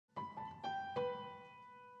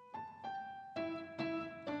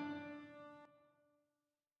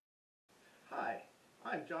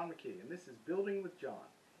Hi, I'm John McKee, and this is Building with John.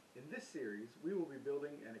 In this series, we will be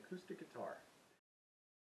building an acoustic guitar.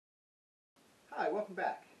 Hi, welcome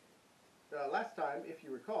back. Last time, if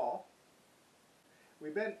you recall, we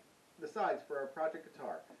bent the sides for our project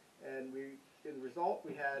guitar, and in the result,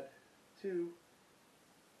 we had two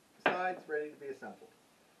sides ready to be assembled.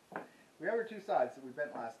 We have our two sides that we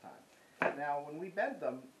bent last time. Now, when we bent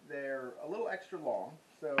them, they're a little extra long,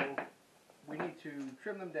 so we need to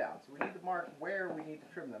trim them down. So we need to mark where we need to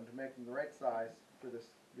trim them to make them the right size for this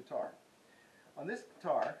guitar. On this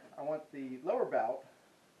guitar, I want the lower bout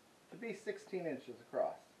to be 16 inches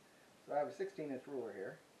across. So I have a 16-inch ruler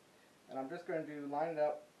here, and I'm just going to line it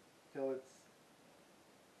up till it's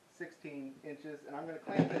 16 inches, and I'm going to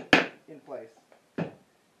clamp it in place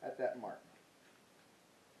at that mark.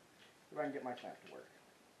 If I can get my clamp to work.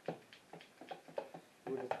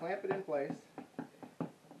 We'll just clamp it in place.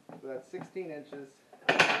 So that's 16 inches.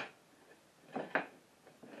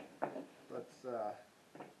 Let's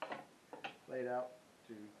lay it out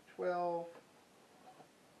to 12.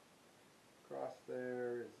 Across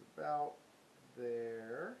there is about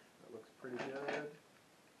there. That looks pretty good.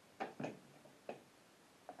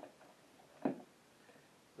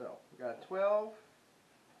 So we got 12,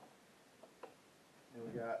 and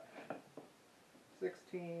we got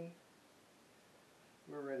 16.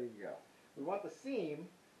 We're ready to go. We want the seam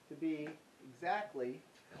to be exactly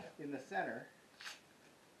in the center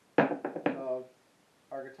of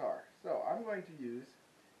our guitar. So I'm going to use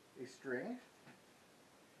a string,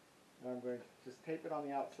 and I'm going to just tape it on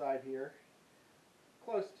the outside here,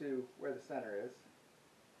 close to where the center is.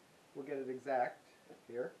 We'll get it exact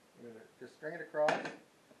here. I'm going to just string it across.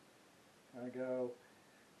 I'm going to go,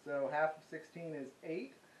 so half of 16 is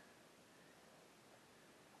 8.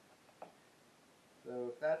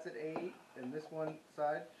 So if that's at 8, and this one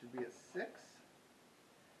side should be at 6. So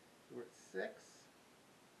we're at 6.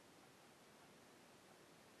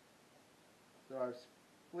 So I've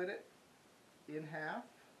split it in half.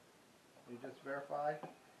 You just verify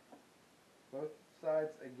both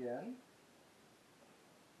sides again.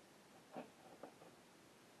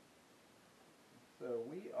 So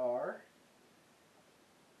we are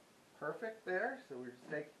perfect there. So we just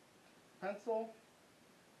take pencil,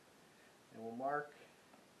 and we'll mark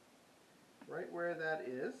right where that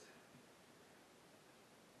is.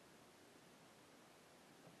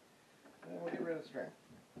 And then we'll get rid of the string.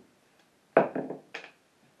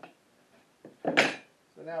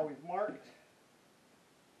 So now we've marked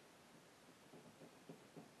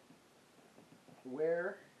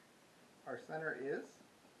where our center is.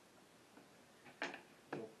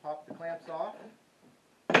 We'll pop the clamps off,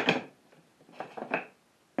 and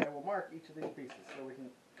we'll mark each of these pieces so we can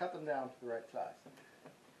cut them down to the right size.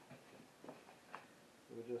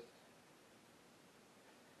 So we'll just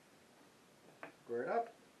square it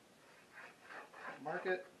up, mark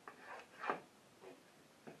it,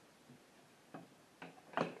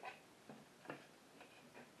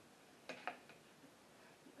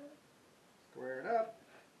 square it up,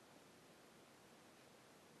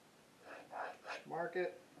 mark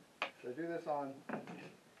it. So do this on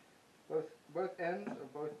both ends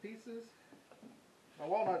of both pieces. Now,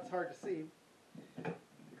 walnut's hard to see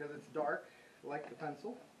because it's dark, like the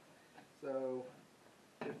pencil. So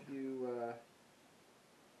if you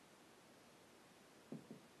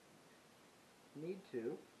need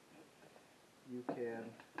to, you can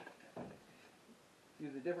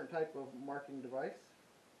use a different type of marking device.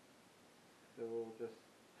 So we'll just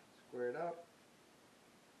square it up,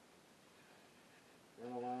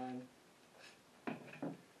 run a line,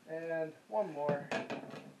 and one more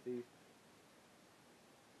piece.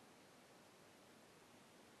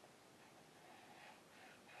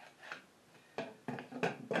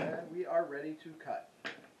 And we are ready to cut.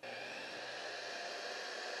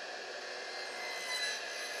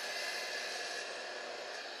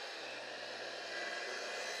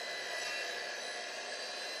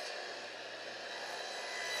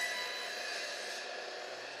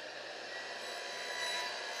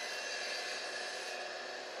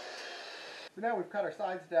 So now we've cut our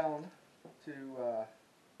sides down to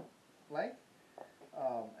length,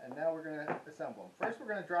 and now we're going to assemble them. First, we're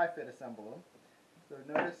going to dry fit assemble them. So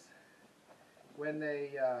notice when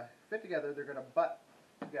they fit together, they're going to butt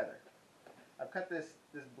together. I've cut this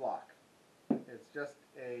block. It's just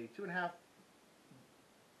a 2.5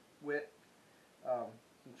 width,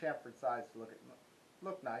 some chamfered sides to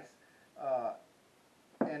look nice,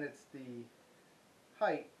 and it's the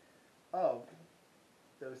height of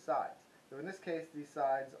those sides. So in this case, these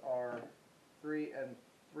sides are 3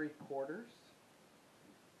 3/4,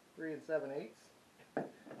 3 7/8.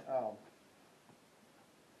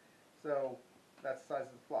 So that's the size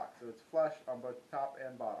of the block. So it's flush on both top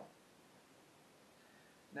and bottom.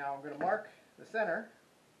 Now I'm going to mark the center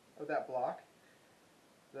of that block.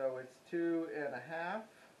 So it's 2.5.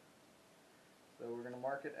 So we're going to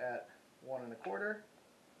mark it at 1.25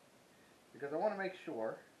 because I want to make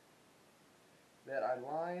sure that I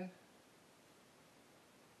line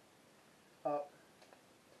up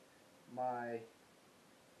my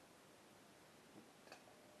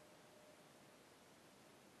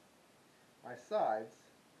sides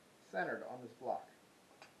centered on this block.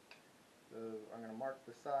 So I'm going to mark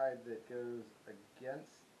the side that goes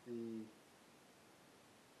against the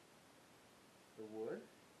wood.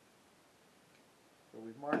 So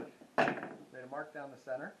we've made a mark down the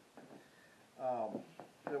center.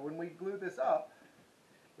 So when we glue this up,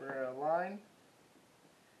 we're going to line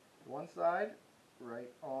one side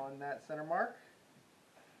right on that center mark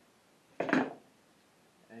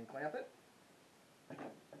and clamp it.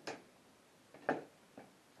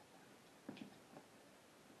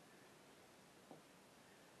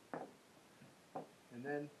 And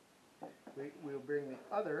then we'll bring the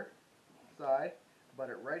other side, butt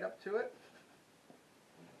it right up to it,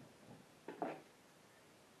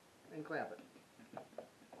 and clamp it.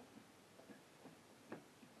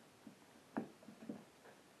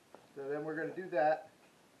 So then we're going to do that.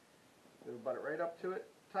 So we butt it right up to it,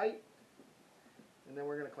 tight, and then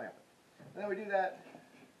we're going to clamp it. And then we do that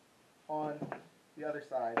on the other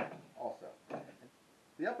side also.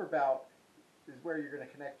 The upper bout is where you're going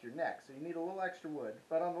to connect your neck, so you need a little extra wood.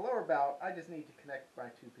 But on the lower bout, I just need to connect my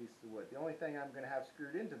two pieces of wood. The only thing I'm going to have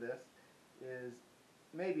screwed into this is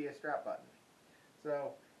maybe a strap button.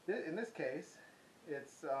 So in this case,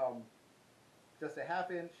 it's just a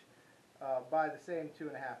 1/2 inch by the same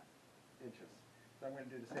 2.5 inches. So I'm going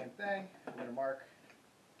to do the same thing. I'm going to mark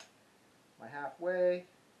my halfway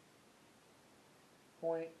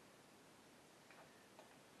point.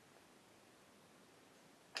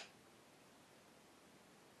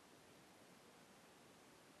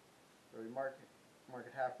 So we mark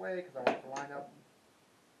it halfway because I want it to line up,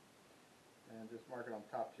 and just mark it on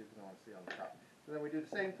the top too because I want to see it on the top. So then we do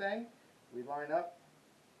the same thing. We line up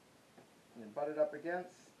and butt it up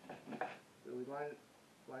against. So we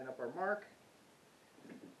line up our mark.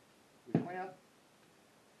 We clamp.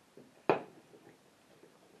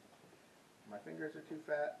 My fingers are too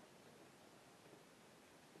fat.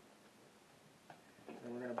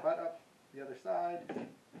 And we're going to butt up the other side.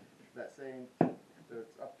 That same, so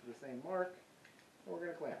it's up to the same mark. And we're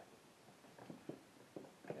going to clamp.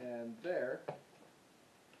 And there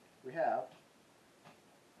we have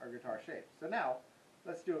our guitar shape. So now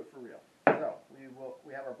let's do it for real. So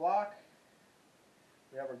we have our block,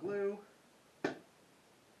 we have our glue,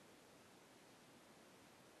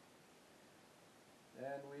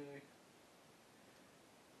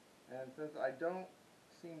 and since I don't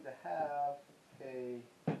seem to have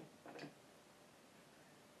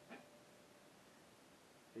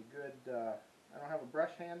I don't have a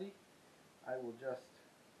brush handy, I will just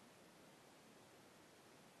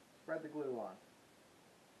spread the glue on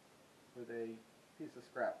with a piece of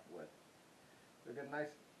scrap wood. So get a nice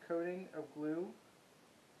coating of glue.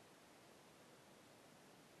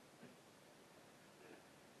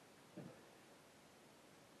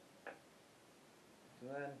 And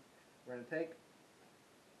then we're going to take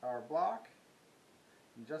our block,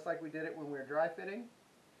 and just like we did it when we were dry fitting,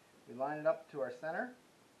 we line it up to our center.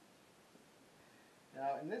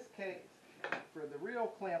 Now in this case, for the real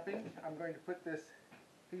clamping, I'm going to put this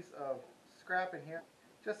piece of scrap in here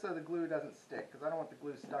just so the glue doesn't stick, because I don't want the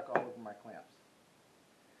glue stuck all over my clamps.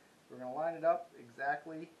 We're going to line it up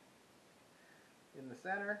exactly in the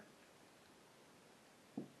center.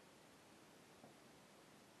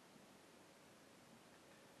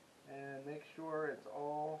 And make sure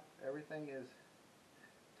everything is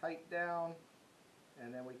tight down,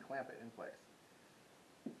 and then we clamp it in place.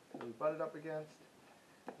 So we butt it up against.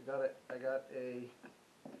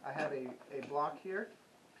 I have a block here.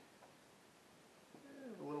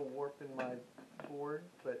 A little warp in my board,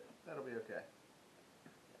 but that'll be okay.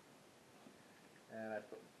 And I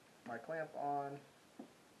put my clamp on,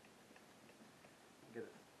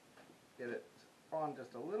 get it on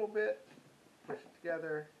just a little bit, push it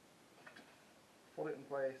together, hold it in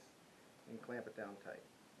place, and clamp it down tight.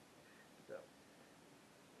 So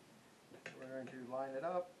we're going to line it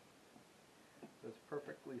up so it's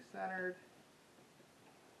perfectly centered.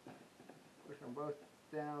 Push them both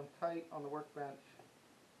down tight on the workbench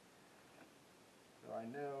so I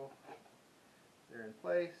know they're in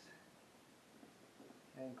place,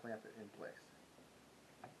 and clamp it in place.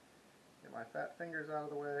 Get my fat fingers out of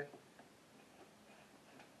the way.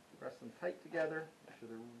 Press them tight together, make sure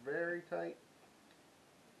they're very tight.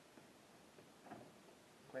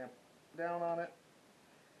 clamp down on it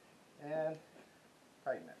and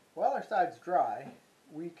tighten it. While our side's dry,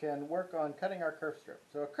 we can work on cutting our kerf strip.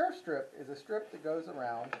 So a kerf strip is a strip that goes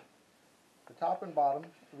around the top and bottom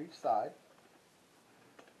of each side.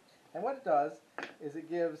 And what it does is it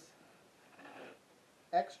gives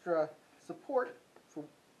extra support for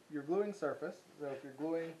your gluing surface. So if you're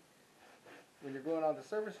gluing, when you're gluing on the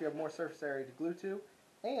surface, you have more surface area to glue to.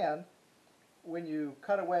 And when you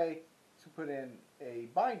cut away to put in a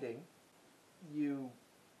binding, you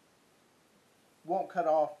won't cut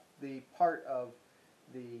off the part of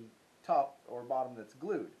the top or bottom that's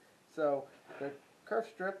glued. So the kerf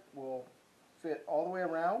strip will fit all the way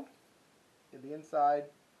around in the inside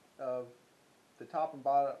of the top and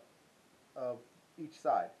bottom of each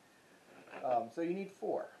side. So you need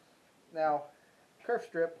 4. Now, kerf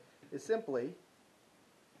strip is simply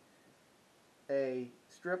a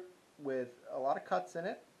strip with a lot of cuts in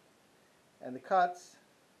it, and the cuts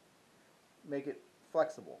make it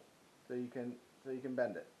flexible, so you can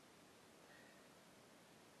bend it.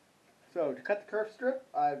 So to cut the kerf strip,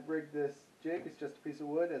 I've rigged this jig. It's just a piece of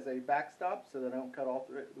wood as a backstop so that I don't cut all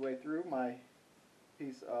the way through my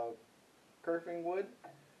piece of kerfing wood.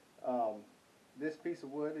 This piece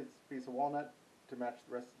of wood is a piece of walnut to match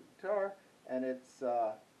the rest of the guitar, and it's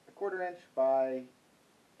a 1/4 inch by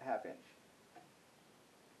 1/2 inch.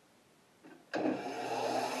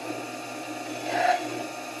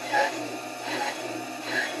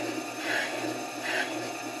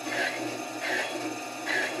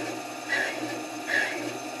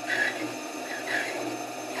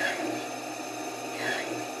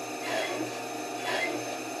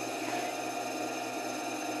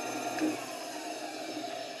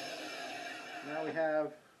 Now we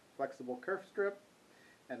have flexible kerf strip,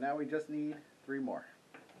 and now we just need 3 more.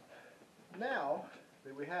 Now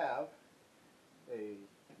that we have a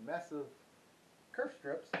mess of kerf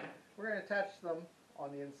strips, we're going to attach them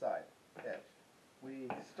on the inside edge. We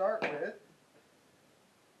start with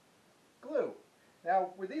glue.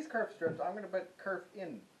 Now with these kerf strips, I'm going to put kerf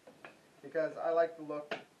in because I like the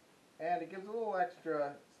look, and it gives a little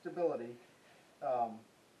extra stability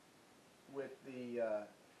with the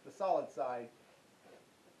solid side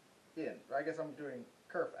in. Or I guess I'm doing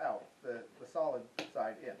kerf out, the solid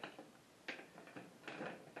side in.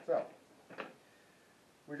 So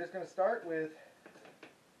we're just going to start with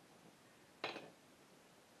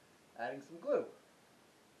adding some glue.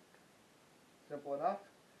 Simple enough.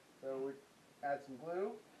 So we add some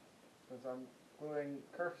glue. Since I'm gluing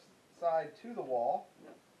kerf side to the wall,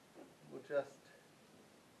 we'll just,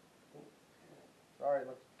 sorry,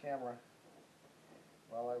 look at the camera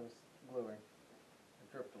while I was gluing.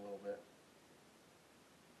 It dripped a little bit.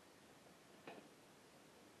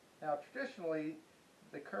 Now traditionally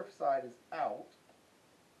the kerf side is out,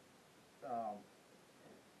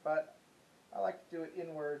 but I like to do it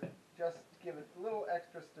inward just to give it a little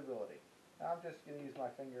extra stability. Now I'm just going to use my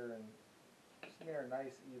finger and smear a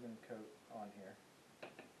nice even coat on here.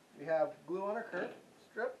 We have glue on our kerf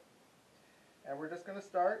strip, and we're just going to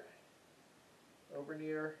start over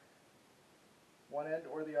near one end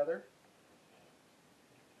or the other,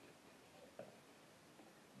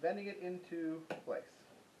 bending it into place.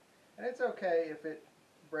 And it's okay if it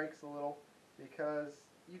breaks a little because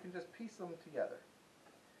you can just piece them together.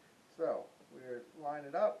 So we line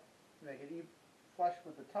it up, make it flush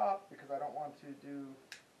with the top because I don't want to do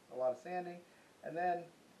a lot of sanding, and then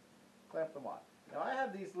clamp them on. Now I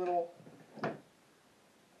have these little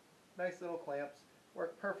nice little clamps,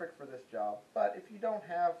 work perfect for this job, but if you don't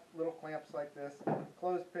have little clamps like this,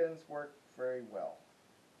 clothespins work very well.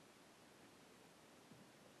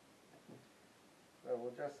 So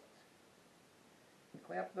we'll just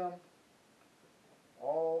clamp them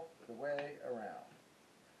all the way around.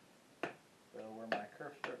 So where my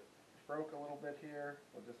kerf strip broke a little bit here,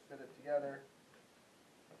 we'll just fit it together.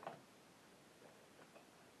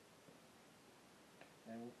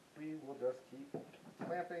 And we will just keep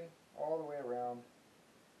clamping all the way around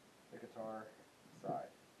the guitar side.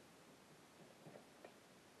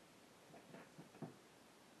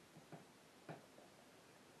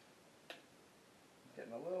 It's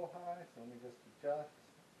getting a little high, so let me just adjust.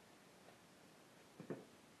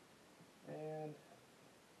 And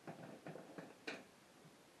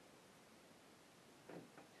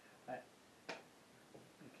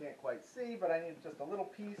you can't quite see, but I need just a little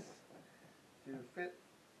piece to fit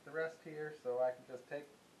the rest here, so I can just take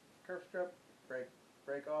kerf strip, break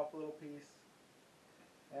off a little piece,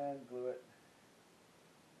 and glue it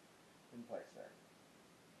in place there.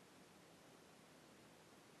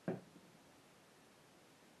 So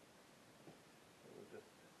we'll just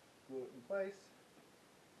glue it in place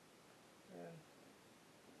and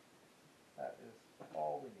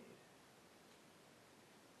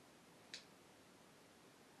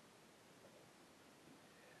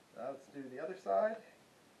do the other side,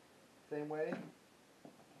 same way.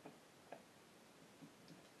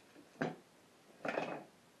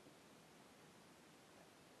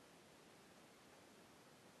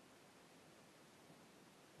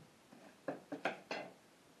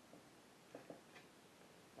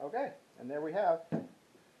 Okay, and there we have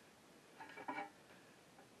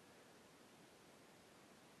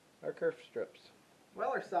our kerf strips. While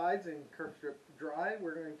our sides and kerf strip dry,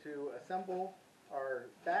 we're going to assemble our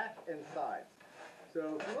back and sides.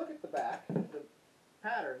 So if you look at the back, the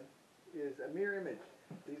pattern is a mirror image.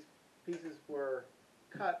 These pieces were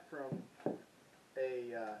cut from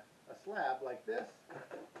a slab like this,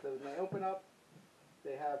 so when they open up,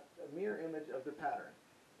 they have a mirror image of the pattern.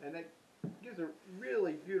 And it gives a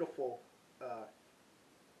really beautiful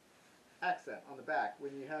accent on the back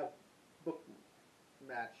when you have book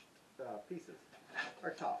matched pieces.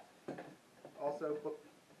 Our top, also book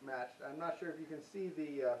matched. I'm not sure if you can see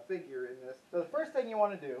the figure in this. So the first thing you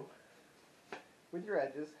want to do with your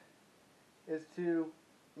edges is to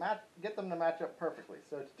get them to match up perfectly.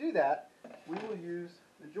 So to do that, we will use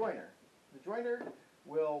the joiner. The joiner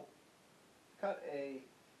will cut a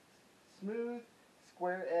smooth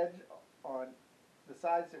square edge on the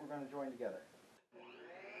sides that we're going to join together.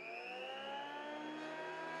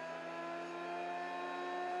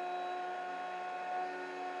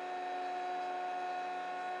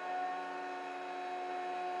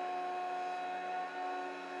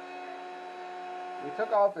 We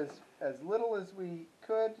took off as little as we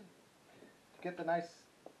could to get the nice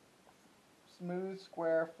smooth,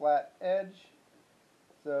 square, flat edge.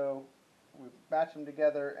 So we match them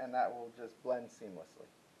together and that will just blend seamlessly.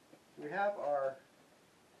 We have our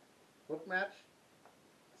book match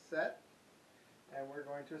set and we're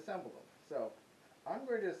going to assemble them. So I'm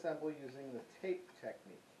going to assemble using the tape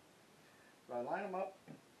technique. So I line them up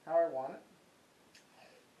how I want it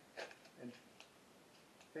and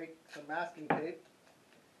take some masking tape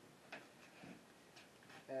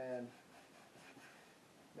and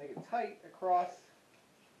make it tight across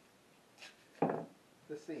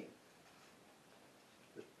the seam.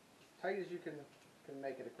 As tight as you can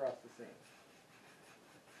make it across the seam.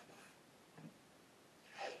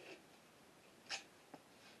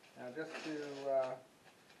 Now just to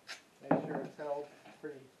make sure it's held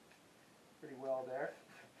pretty well there,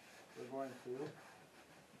 we're going to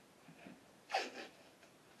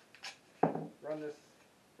run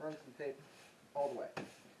some tape all the way.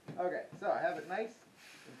 Okay, so I have it nice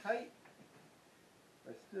and tight,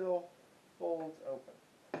 but still folds open.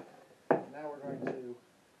 Now we're going to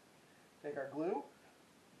take our glue,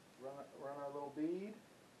 run our little bead,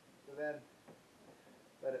 so then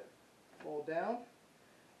let it fold down.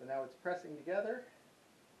 So now it's pressing together,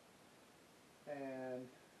 and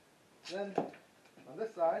then on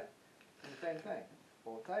this side, do the same thing.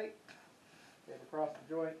 Fold tight, tape across the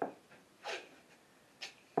joint,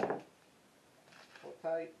 fold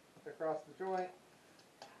tight across the joint.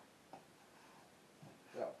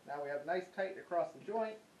 So now we have nice tight across the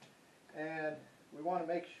joint, and we want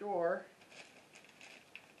to make sure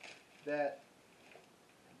that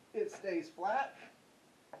it stays flat.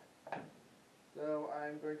 So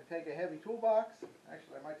I'm going to take a heavy toolbox.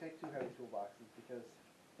 Actually, I might take two heavy toolboxes because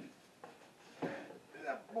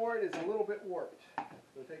that board is a little bit warped.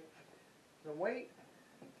 So take some weight,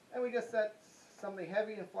 and we just set something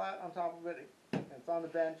heavy and flat on top of it. It's on the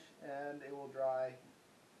bench, and it will dry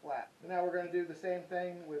flat. So now we're going to do the same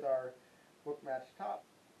thing with our book match top.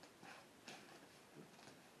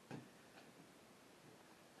 We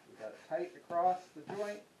got it tight across the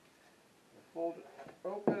joint. Fold it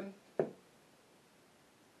open.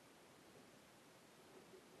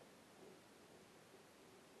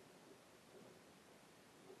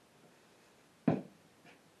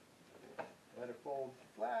 Let it fold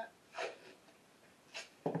flat.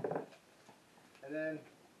 And then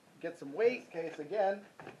get some weight, in case again,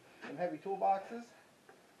 some heavy toolboxes.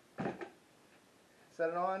 Set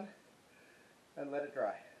it on and let it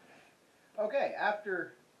dry. Okay,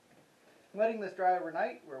 after letting this dry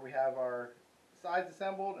overnight, where we have our sides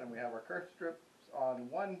assembled and we have our kerf strips on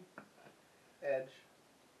one edge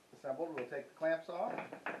assembled, we'll take the clamps off.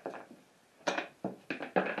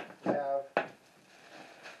 We have,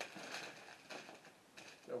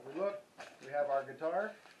 so if we look, we have our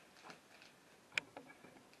guitar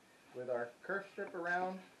with our kerf strip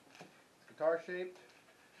around. It's guitar shaped.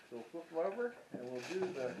 So we'll flip it over and we'll do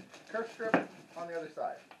the kerf strip on the other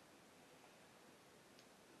side.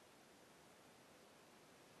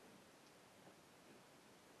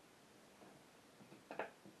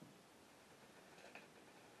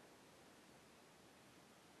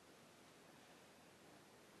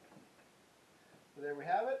 So there we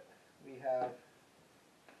have it. have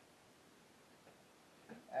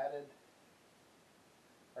added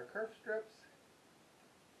our kerf strips,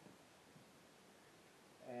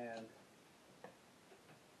 and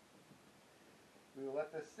we will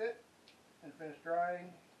let this sit and finish drying,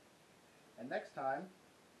 and next time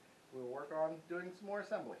we'll work on doing some more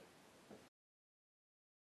assembly.